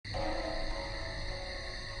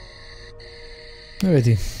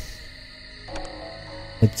Alrighty.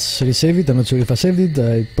 Let's resave it. I'm not sure if I saved it.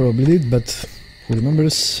 I probably did, but who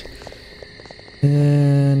remembers?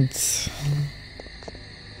 And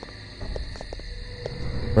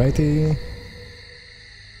righty.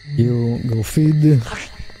 You go feed.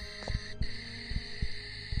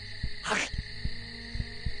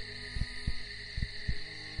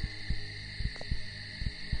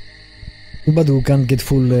 But we can't get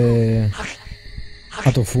full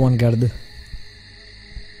out of one guard.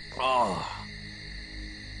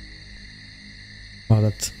 Oh,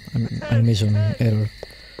 that animation error.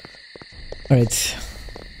 Alright.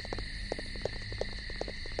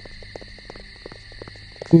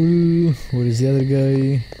 Cool. Where is the other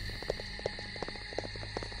guy?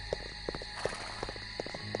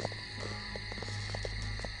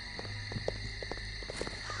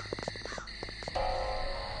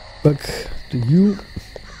 Back to you.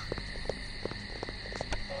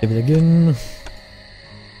 Save it again.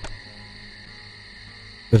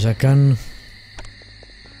 Because I can.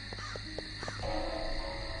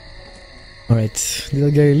 Alright, did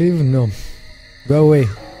that guy leave? No. Go away.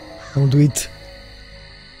 I want to eat.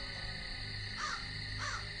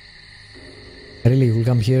 Really, you will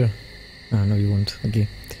come here? Ah, no, you won't. Okay.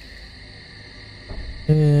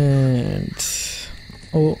 And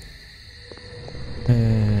oh,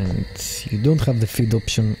 and you don't have the feed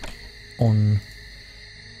option on.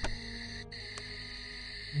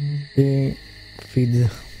 Okay, feed.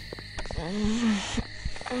 I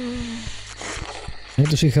need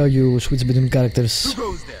to see how you switch between characters.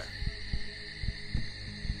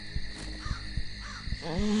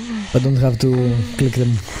 I don't have to click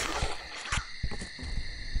them.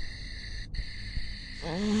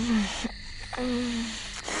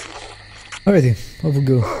 Alrighty, off we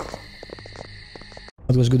go.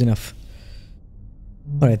 That was good enough.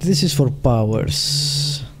 Alright, this is for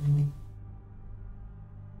powers.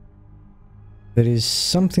 There is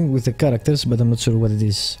something with the characters, but I'm not sure what it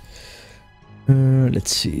is.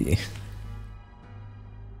 Let's see.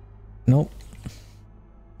 No.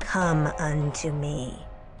 Come unto me.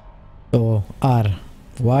 Oh, R.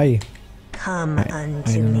 Why? Come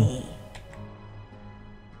unto don't know. me.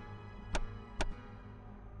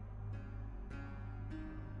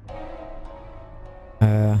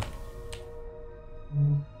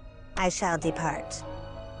 I shall depart.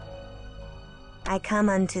 I come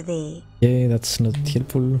unto thee. Yeah, that's not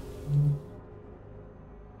helpful.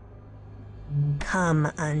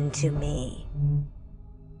 Come unto me.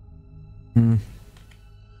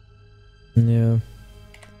 Yeah.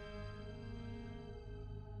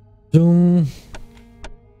 Zoom.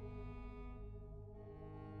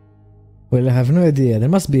 Well, I have no idea. There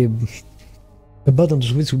must be a button to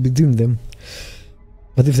switch between them.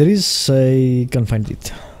 But if there is, I can't find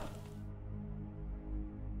it.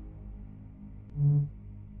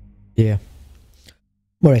 Yeah.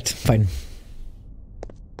 Alright, fine.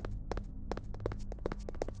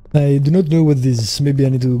 I do not know what this is. Maybe I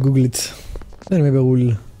need to Google it. Then maybe I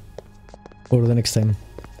will for the next time.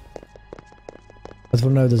 But for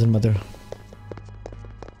now it doesn't matter.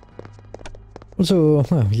 Also,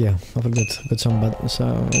 yeah, I forgot. Got some blood.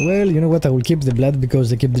 So, well, you know what? I will keep the blood because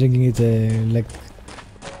they keep drinking it like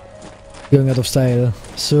going out of style.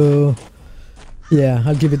 So, yeah,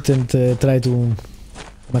 I'll keep it and try to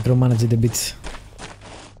micromanage it a bit.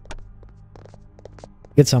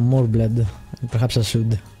 Get some more blood. Perhaps I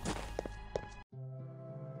should.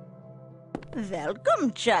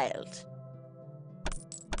 Welcome, child.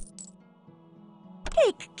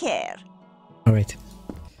 Take care. Alright.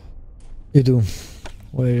 You do.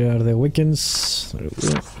 Where are the weekends? There we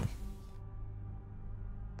go.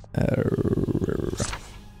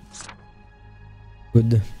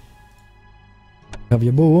 Good. Have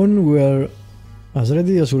your bow on. We are as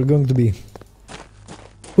ready as we're going to be.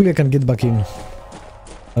 Hopefully I can get back in.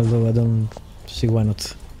 Although I don't see why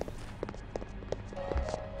not.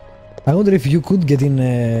 I wonder if you could get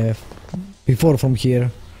in before from here.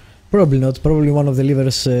 Probably not. Probably one of the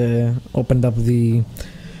levers opened up the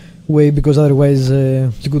way, because otherwise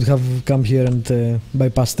you could have come here and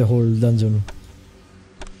bypassed the whole dungeon.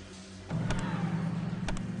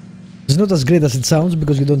 It's not as great as it sounds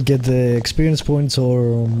because you don't get experience points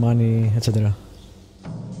or money, etc.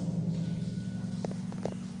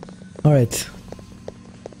 Alright.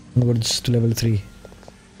 Onwards to level 3.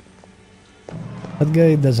 That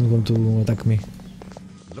guy doesn't want to attack me.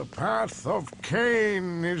 The path of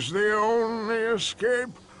Cain is the only escape.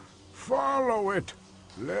 Follow it.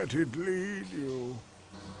 Let it lead you.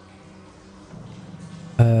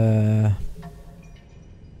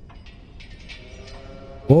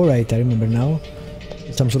 Alright, I remember now.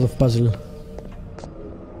 Some sort of puzzle.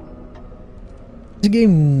 This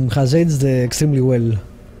game has aged extremely well.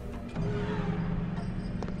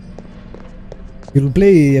 You'll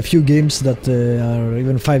play a few games that are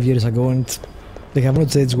even 5 years ago and they have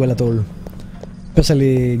not aged well at all.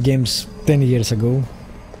 Especially games 10 years ago.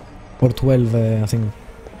 Or 12, I think.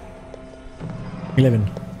 11.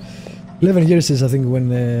 11 years is I think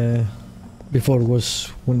when before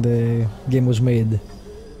was when the game was made.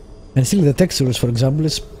 And still the textures, for example,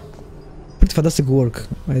 is pretty fantastic work.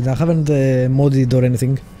 I haven't modded or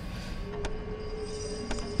anything.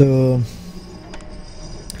 So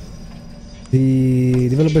the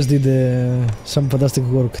developers did some fantastic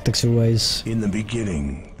work texture-wise. In the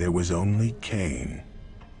beginning, there was only Cain.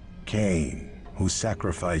 Cain, who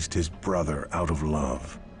sacrificed his brother out of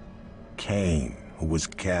love. Cain, who was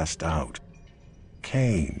cast out.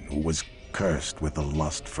 Cain, who was cursed with the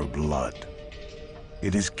lust for blood.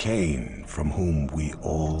 It is Cain from whom we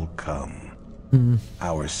all come.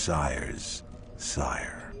 Our sire's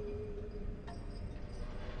sire.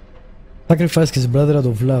 Sacrificed his brother out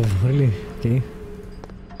of love, really? Okay.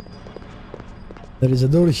 There is a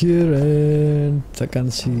door here and I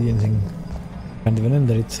can't see anything. Can't even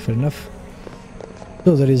enter it, fair enough.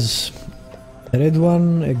 So there is a red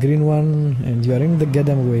one, a green one, and you are in the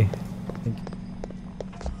goddamn way. Thank you.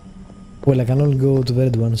 Well, I can only go to the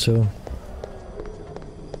red one, so...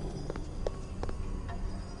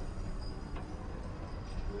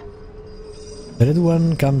 The red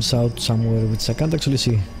one comes out somewhere, which I can't actually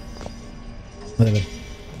see. Whatever.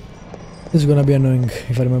 This is gonna be annoying,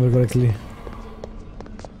 if I remember correctly.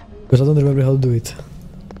 Because I don't remember how to do it.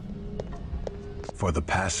 For the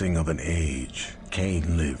passing of an age,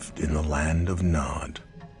 Cain lived in the land of Nod,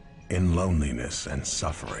 in loneliness and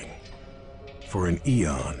suffering. For an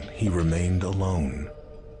eon, he remained alone.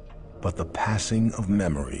 But the passing of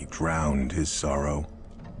memory drowned his sorrow,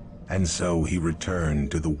 and so he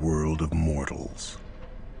returned to the world of mortals.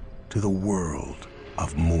 To the world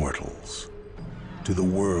of mortals. To the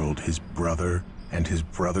world his brother and his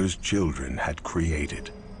brother's children had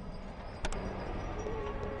created.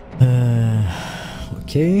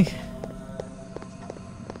 Okay.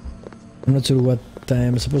 I'm not sure what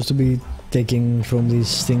I'm supposed to be taking from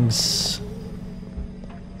these things.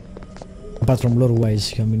 Apart from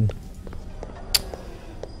lore-wise, I mean...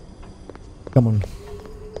 Come on.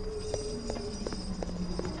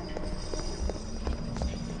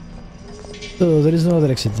 So there is no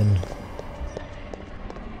other exit then.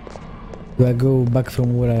 Do I go back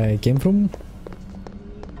from where I came from?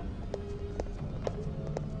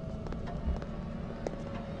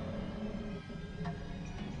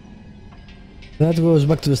 That goes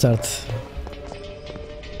back to the start.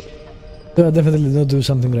 So I definitely not do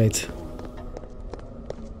something right.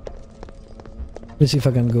 Let's see if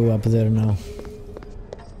I can go up there now.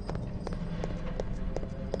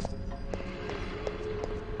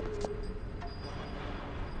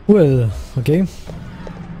 Well, okay.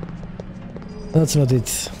 That's not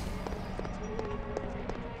it.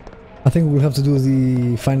 I think we'll have to do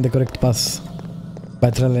the find the correct path by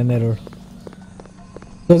trial and error.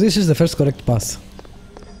 So this is the first correct path.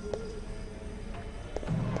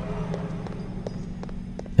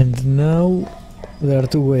 And now there are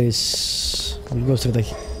two ways. We'll go straight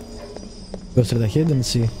ahead. Go straight ahead and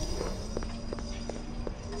see.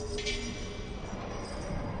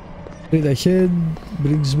 Straight ahead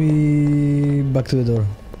brings me back to the door.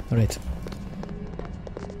 Alright.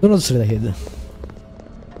 So not straight ahead.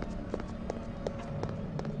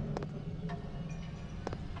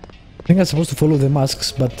 I think I'm supposed to follow the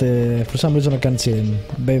masks, but for some reason I can't see them.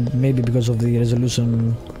 Maybe because of the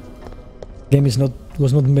resolution. Game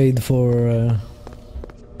was not made for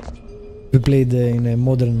to be played in a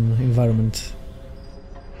modern environment.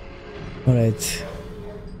 Alright.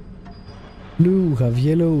 Blue, we have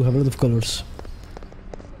yellow, we have a lot of colors.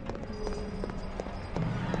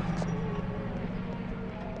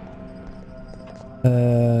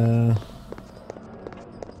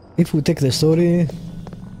 If we take the story,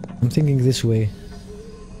 I'm thinking this way.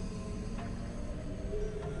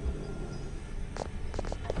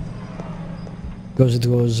 Because it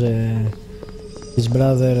was his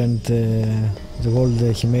brother and the world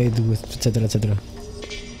he made with etc etc.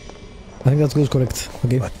 I think that goes correct,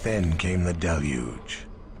 okay. But then came the deluge,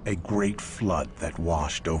 a great flood that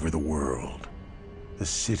washed over the world. The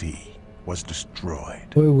city was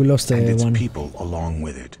destroyed, Oh, we lost and its one. people along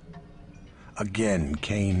with it. Again,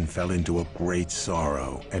 Cain fell into a great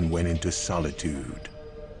sorrow and went into solitude,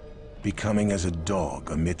 becoming as a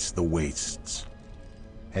dog amidst the wastes,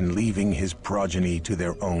 and leaving his progeny to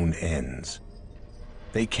their own ends.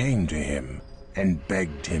 They came to him and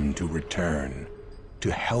begged him to return,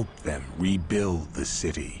 to help them rebuild the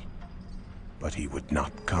city. but he would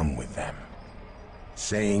not come with them,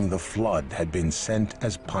 saying the flood had been sent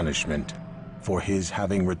as punishment for his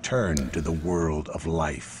having returned to the world of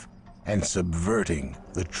life and subverting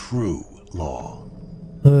the true law.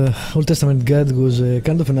 Old Testament God was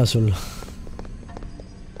kind of an asshole.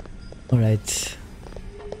 Alright.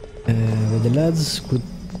 With the lads,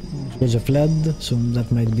 was a flood, so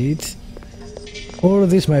that might be it. Or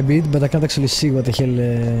this might be it, but I can't actually see what the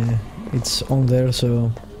hell it's on there,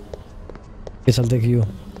 so guess I'll take you.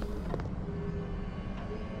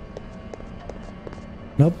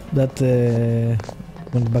 Nope, that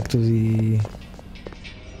went back to the...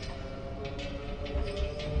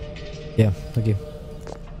 Yeah, okay.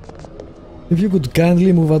 If you could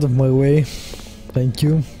kindly move out of my way, thank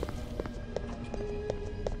you.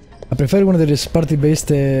 I prefer when there is party-based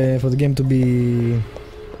for the game to be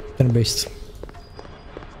turn-based.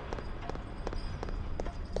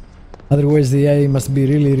 Otherwise the AI must be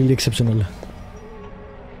really exceptional.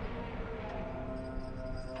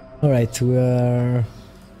 Alright, we are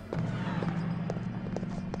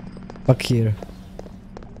back here.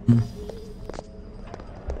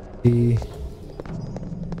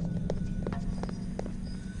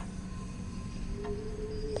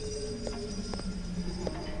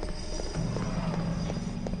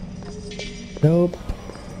 Nope.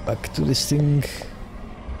 Back to this thing.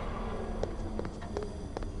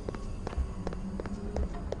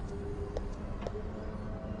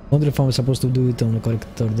 I wonder if I'm supposed to do it on the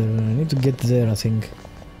correct order. I need to get there, I think.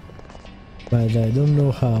 But I don't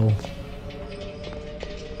know how.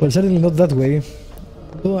 Well, certainly not that way.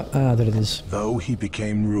 There it is. Though he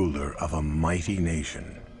became ruler of a mighty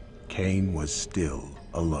nation, Cain was still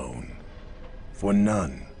alone. For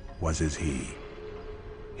none was as he.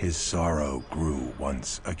 His sorrow grew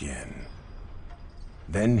once again.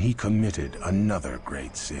 Then he committed another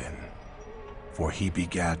great sin, for he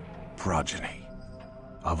begat progeny,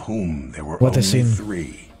 of whom there were only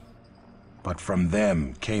 3. But from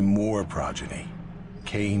them came more progeny,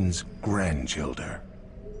 Cain's grandchildren.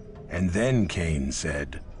 And then Cain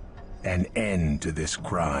said, "An end to this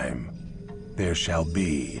crime. There shall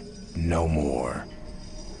be no more."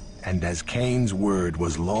 And as Cain's word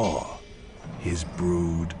was law, his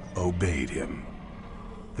brood obeyed him.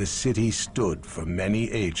 The city stood for many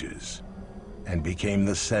ages and became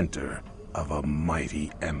the center of a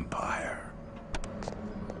mighty empire.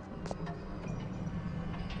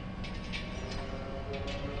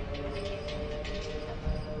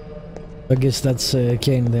 I guess that's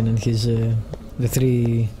Cain then and his the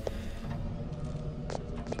 3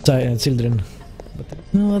 children. But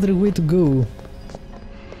there's no other way to go.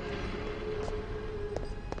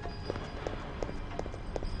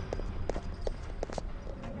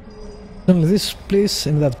 Only this place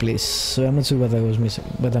and that place, so I'm not sure what I was missing.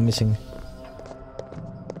 What I'm missing.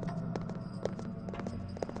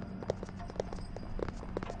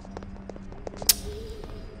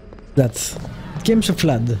 That it came to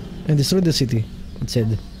flood and destroyed the city. It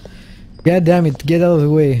said, "God damn it! Get out of the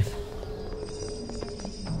way!"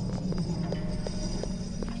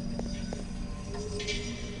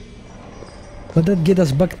 But that get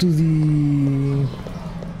us back to the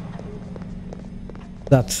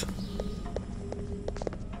that.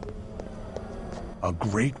 A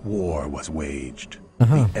great war was waged,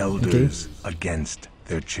 the elders against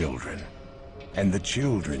their children, and the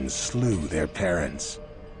children slew their parents.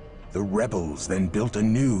 The rebels then built a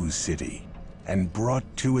new city and brought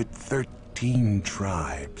to it 13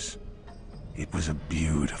 tribes. It was a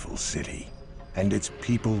beautiful city, and its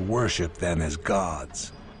people worshipped them as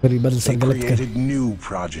gods. They created new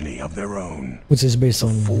progeny of their own, which is based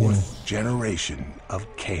on the 4th generation of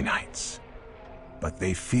Cainites. But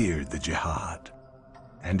they feared the jihad,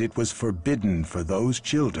 and it was forbidden for those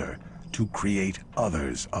children to create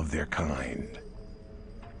others of their kind.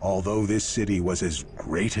 Although this city was as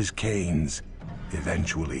great as Cain's,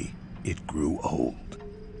 eventually it grew old.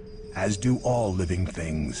 As do all living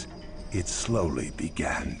things, it slowly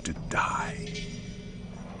began to die.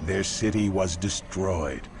 Their city was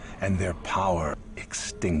destroyed and their power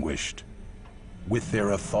extinguished. With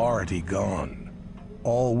their authority gone,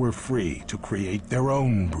 all were free to create their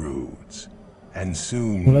own broods. And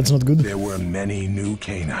soon, that's not good. There were many new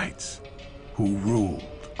Cainites who ruled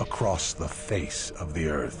across the face of the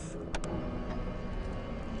earth.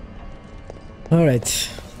 Alright.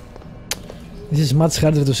 This is much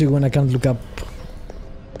harder to see when I can't look up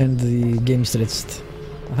and the game stretched.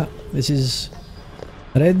 This is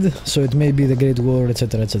red, so it may be the Great War,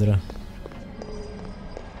 etc, etc.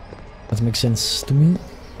 That makes sense to me.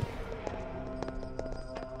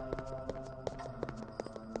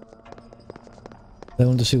 I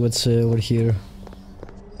want to see what's over here.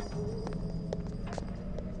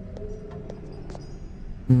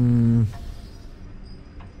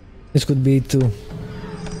 This could be it too. You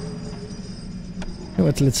know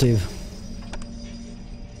what, let's save.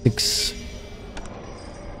 6.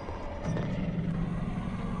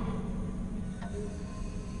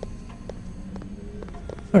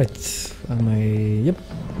 Alright, am I... Yep,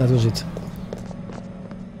 that was it.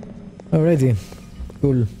 Alrighty,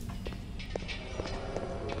 cool.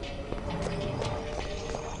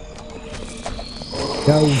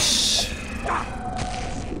 Gauss.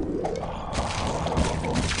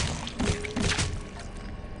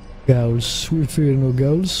 Gauss, we fear no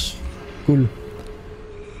Gauss. Cool.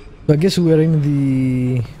 So I guess we are in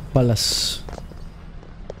the palace.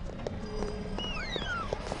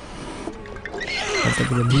 I'll take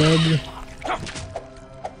the blood.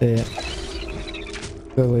 There.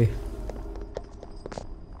 Go away.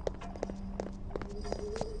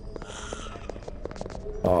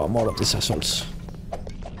 Oh, more of these assholes.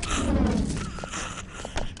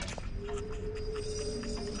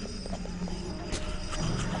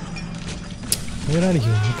 Where are you?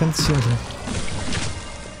 I can't see anything.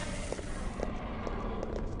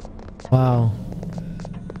 Wow.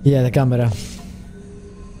 Yeah, the camera.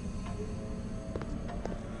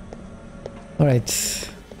 Alright.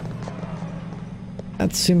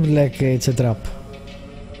 That seems like it's a trap.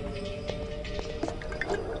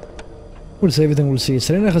 We'll save it and we'll see.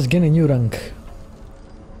 Serena has gained a new rank.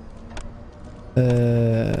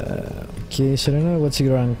 Okay, Serena, what's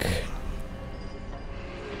your rank?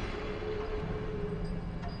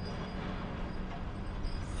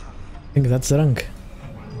 I think that's the rank.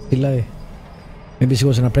 Lie. Maybe she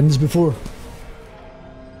was an apprentice before.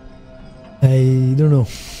 I don't know.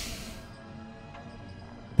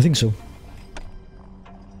 I think so.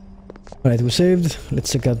 Alright, we saved.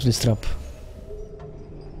 Let's check out this trap.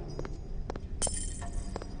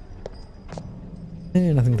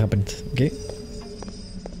 Nothing happened. Okay.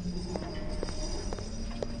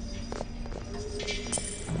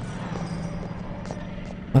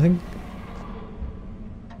 Nothing.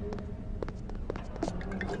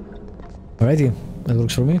 Alrighty, that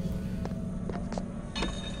works for me.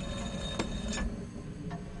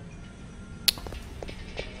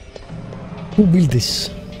 Who built this?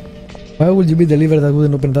 Why would you build a lever that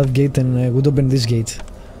wouldn't open that gate and would open this gate?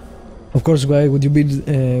 Of course, why would you build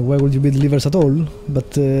levers at all?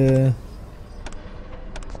 But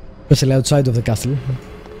especially outside of the castle.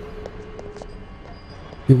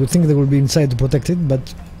 You would think they would be inside to protect it, but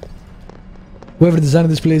whoever designed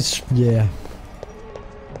this place, yeah.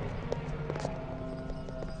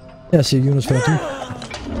 Yeah, see, Yunus for too.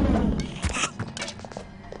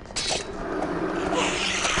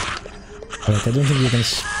 Alright, I don't think you can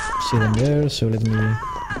see them there, so let me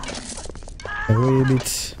away a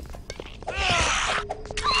bit.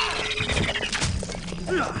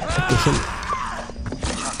 Okay,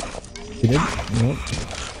 he dead? No.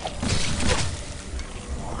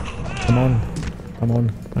 Come on, come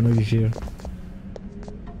on, I know you're here.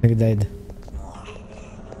 I think he died.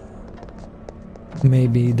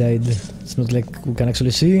 Maybe he died. It's not like we can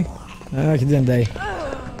actually see. Ah, he didn't die.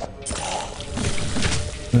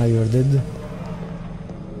 Now you are dead.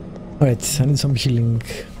 Alright, I need some healing.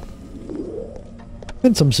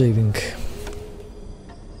 And some saving.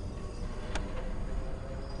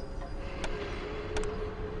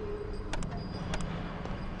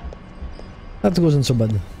 That wasn't so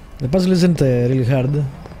bad. The puzzle isn't really hard.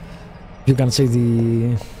 You can see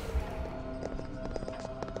the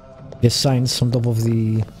signs on top of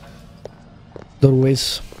the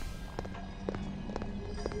doorways.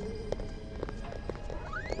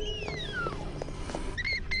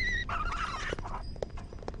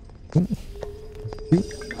 To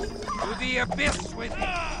the abyss with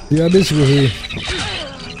you. The abyss with you.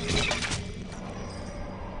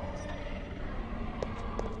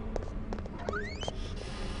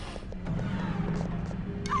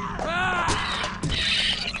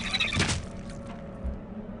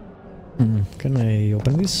 Can I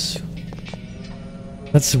open this?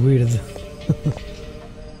 That's weird.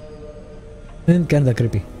 And kinda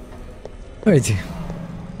creepy. Alrighty.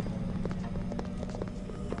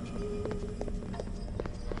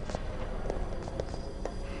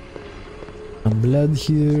 Some blood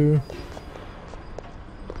here.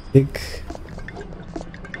 Thick.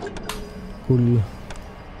 Cool.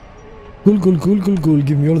 Cool.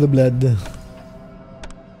 Give me all the blood.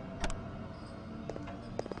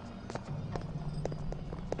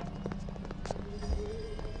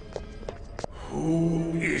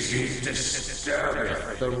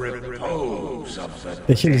 The repose of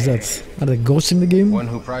The hell is that? Are there ghosts in the game? one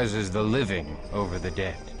who prizes the living over the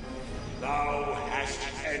dead. Thou hast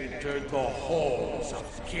entered the halls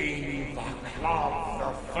of King Vukodlak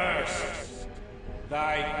the First.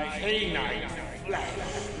 Thy canine flesh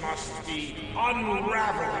must be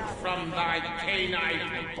unraveled from thy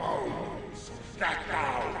canine bones, that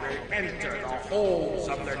thou may enter the holes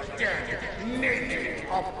of the dead, naked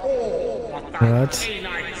of all but thy What?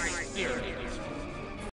 canine spirit.